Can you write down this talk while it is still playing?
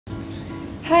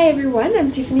Hi everyone,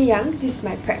 I'm Tiffany Young. This is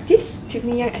my practice,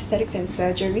 Tiffany Young Aesthetics and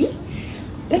Surgery.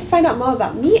 Let's find out more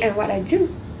about me and what I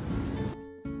do.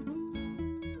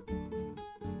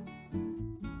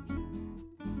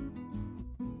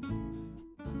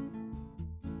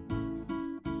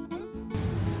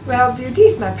 Well, beauty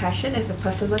is my passion as a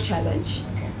personal challenge.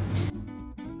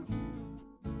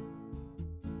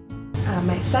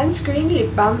 My sunscreen,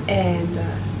 lip balm and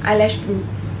eyelash glue.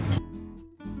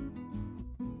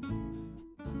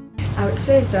 I would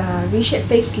say it's the V-shaped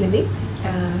face slimming,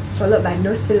 followed by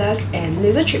nose fillers and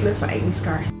laser treatment for acne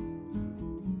scars.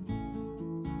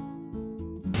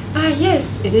 Yes,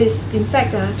 it is. In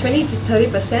fact, 20 to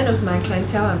 30% of my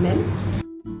clientele are men.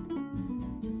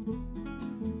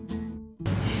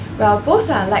 Well, both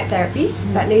are light therapies,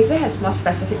 but laser has more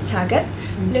specific target.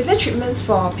 Laser treatment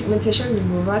for pigmentation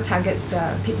removal targets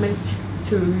the pigment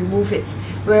to remove it,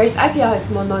 whereas IPL is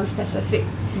more non-specific.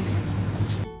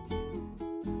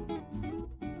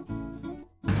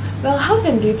 Well, health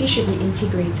and beauty should be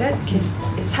integrated because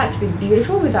it's hard to be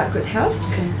beautiful without good health.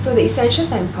 So the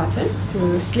essentials are important: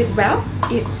 to sleep well,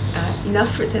 eat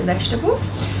enough fruits and vegetables,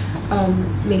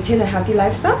 maintain a healthy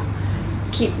lifestyle,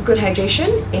 keep good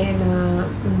hydration, and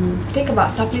think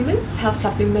about supplements, health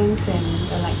supplements and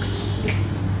the likes.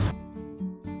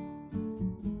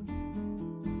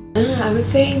 I would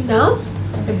say now,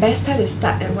 the best time is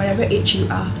start at whatever age you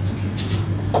are.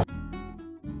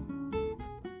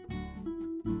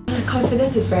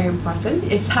 Confidence is very important.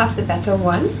 It's half the battle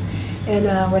won. And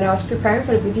when I was preparing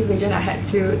for the beauty pageant, I had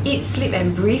to eat, sleep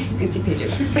and breathe beauty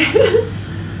pageant.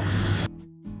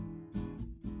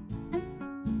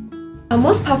 Our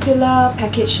most popular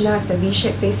package now is the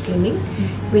V-shaped face slimming,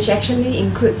 which actually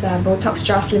includes Botox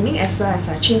jaw slimming as well as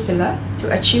a chin filler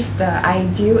to achieve the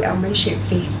ideal almond-shaped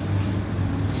face.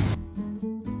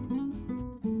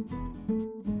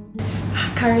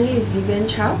 Currently it's Vivian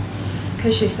Chow,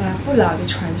 because she's 不老的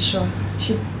传说.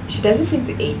 She doesn't seem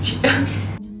to age.